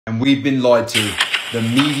And we've been lied to. The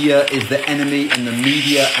media is the enemy, and the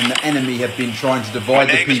media and the enemy have been trying to divide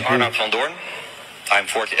the people. My name is Arnoud van Doorn. I'm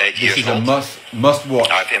 48 years old. This is a must watch.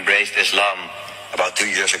 I've embraced Islam about 2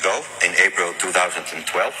 years ago, in April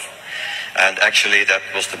 2012. And actually that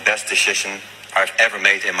was the best decision I've ever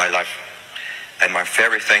made in my life. And I'm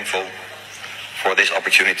very thankful for this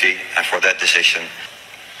opportunity and for that decision.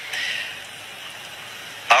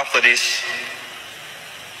 After this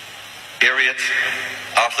period,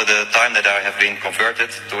 after the time that I have been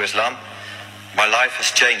converted to Islam, my life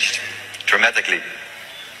has changed dramatically,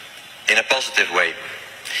 in a positive way.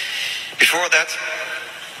 Before that,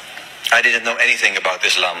 I didn't know anything about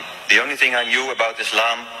Islam. The only thing I knew about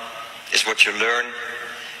Islam is what you learn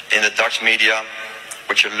in the Dutch media,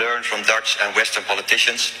 what you learn from Dutch and Western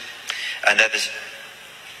politicians, and that is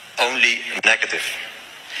only negative.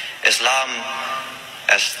 Islam,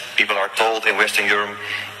 as people are told in Western Europe,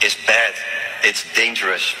 is bad, it's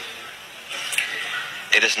dangerous.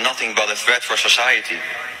 It is nothing but a threat for society.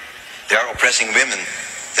 They are oppressing women,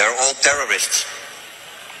 they are all terrorists.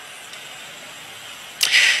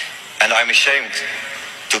 And I'm ashamed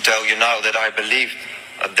to tell you now that I believe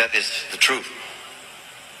that is the truth.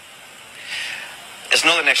 It's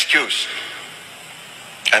not an excuse.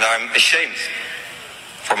 And I'm ashamed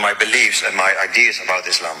for my beliefs and my ideas about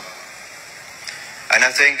Islam. And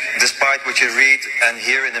I think, despite what you read and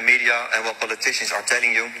hear in the media and what politicians are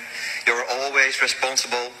telling you, you're always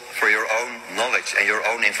responsible for your own knowledge and your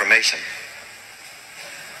own information.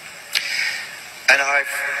 And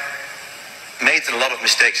I've made a lot of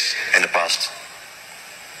mistakes in the past.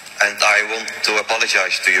 And I want to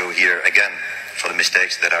apologize to you here again for the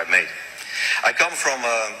mistakes that I've made. I come from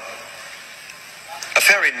a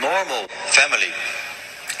very normal family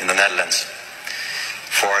in the Netherlands.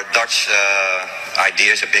 For Dutch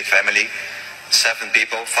ideas, a big family, 7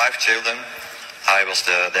 people, 5 children. I was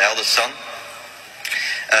the eldest son.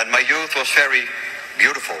 And my youth was very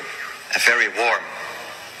beautiful and very warm.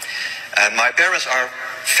 And my parents are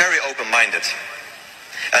very open-minded.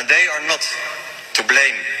 And they are not to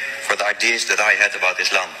blame for the ideas that I had about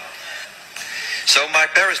Islam. So my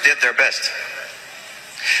parents did their best.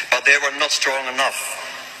 But they were not strong enough.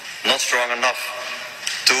 Not strong enough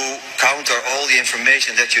to counter all the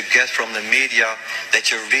information that you get from the media,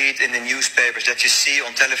 that you read in the newspapers, that you see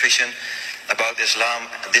on television about Islam,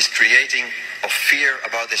 this creating of fear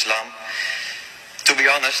about Islam. To be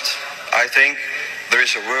honest, I think there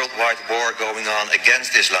is a worldwide war going on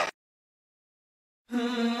against Islam.